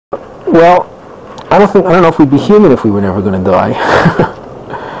Well, I don't know if we'd be human if we were never going to die.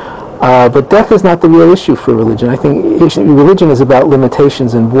 But death is not the real issue for religion. I think religion is about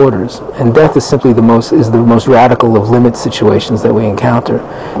limitations and borders, and death is simply the most radical of limit situations that we encounter.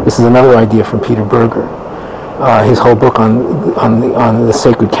 This is another idea from Peter Berger. His whole book on the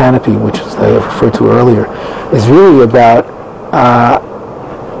sacred canopy, which I referred to earlier, is really about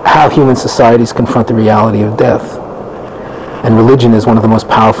how human societies confront the reality of death. And religion is one of the most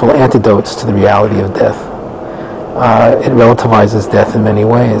powerful antidotes to the reality of death. It relativizes death in many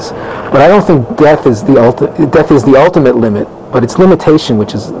ways. But I don't think death is the ultimate limit, but it's limitation,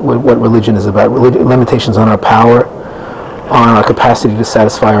 which is what religion is about. Limitations on our power, on our capacity to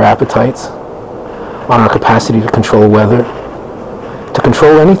satisfy our appetites, on our capacity to control weather, to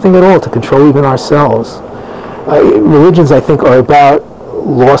control anything at all, to control even ourselves. Religions, I think, are about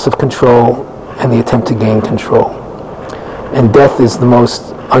loss of control and the attempt to gain control. And death is the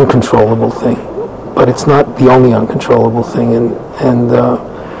most uncontrollable thing, but it's not the only uncontrollable thing. And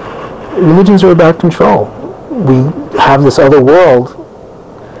religions are about control. We have this other world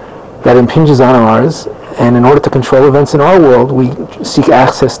that impinges on ours, and in order to control events in our world, we seek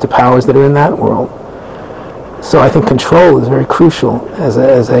access to powers that are in that world. So I think control is very crucial as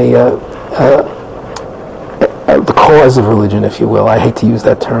the cause of religion, if you will. I hate to use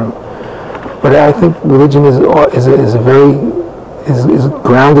that term, but I think religion is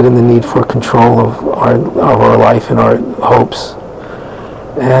grounded in the need for control of our life and our hopes.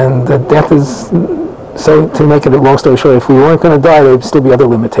 And death is, so to make it a long story short, if we weren't going to die, there would still be other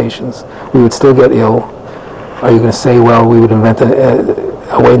limitations. We would still get ill. Are you going to say, well, we would invent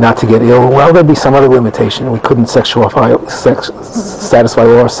a way not to get ill? Well, there'd be some other limitation. We couldn't satisfy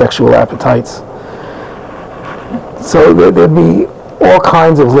all our sexual appetites. So there'd be all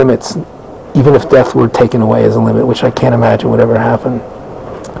kinds of limits, even if death were taken away as a limit, which I can't imagine would ever happen.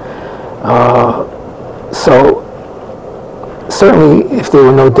 So certainly, if there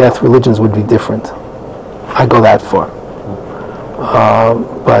were no death, religions would be different. I go that far.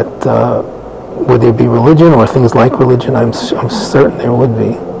 But would there be religion or things like religion? I'm certain there would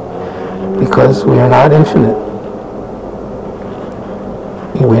be, because we are not infinite.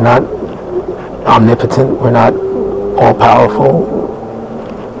 We're not omnipotent. We're not all-powerful.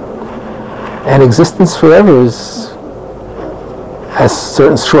 And existence forever is, as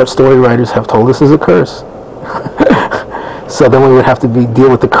certain short story writers have told us, is a curse. So then we would have to deal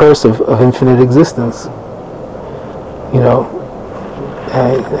with the curse of infinite existence. You know,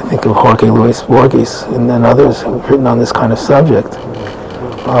 I think of Jorge Luis Borges and others who've written on this kind of subject.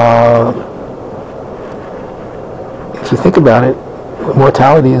 If you think about it,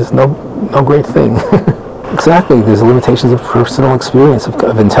 mortality is no great thing. Exactly, there's limitations of personal experience,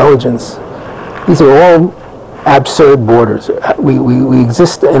 of intelligence. These are all absurd borders. We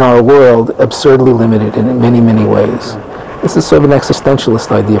exist in our world absurdly limited in many, many ways. This is sort of an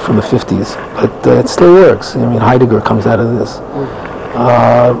existentialist idea from the 50s, but it still works. I mean, Heidegger comes out of this.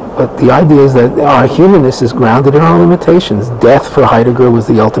 But the idea is that our humanness is grounded in our limitations. Death for Heidegger was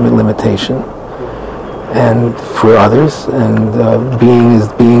the ultimate limitation, and for others, and being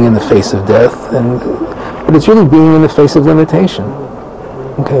is being in the face of death, but it's really being in the face of limitation.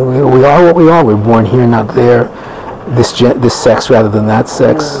 Okay, we are what we are. We're born here, not there. This sex rather than that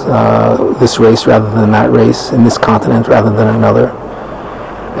sex. This race rather than that race. In this continent rather than another.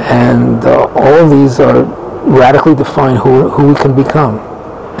 And all of these are radically define who we can become,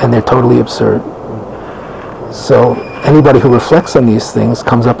 and they're totally absurd. So anybody who reflects on these things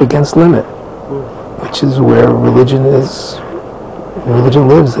comes up against limit, which is where religion lives,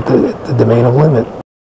 at the domain of limit.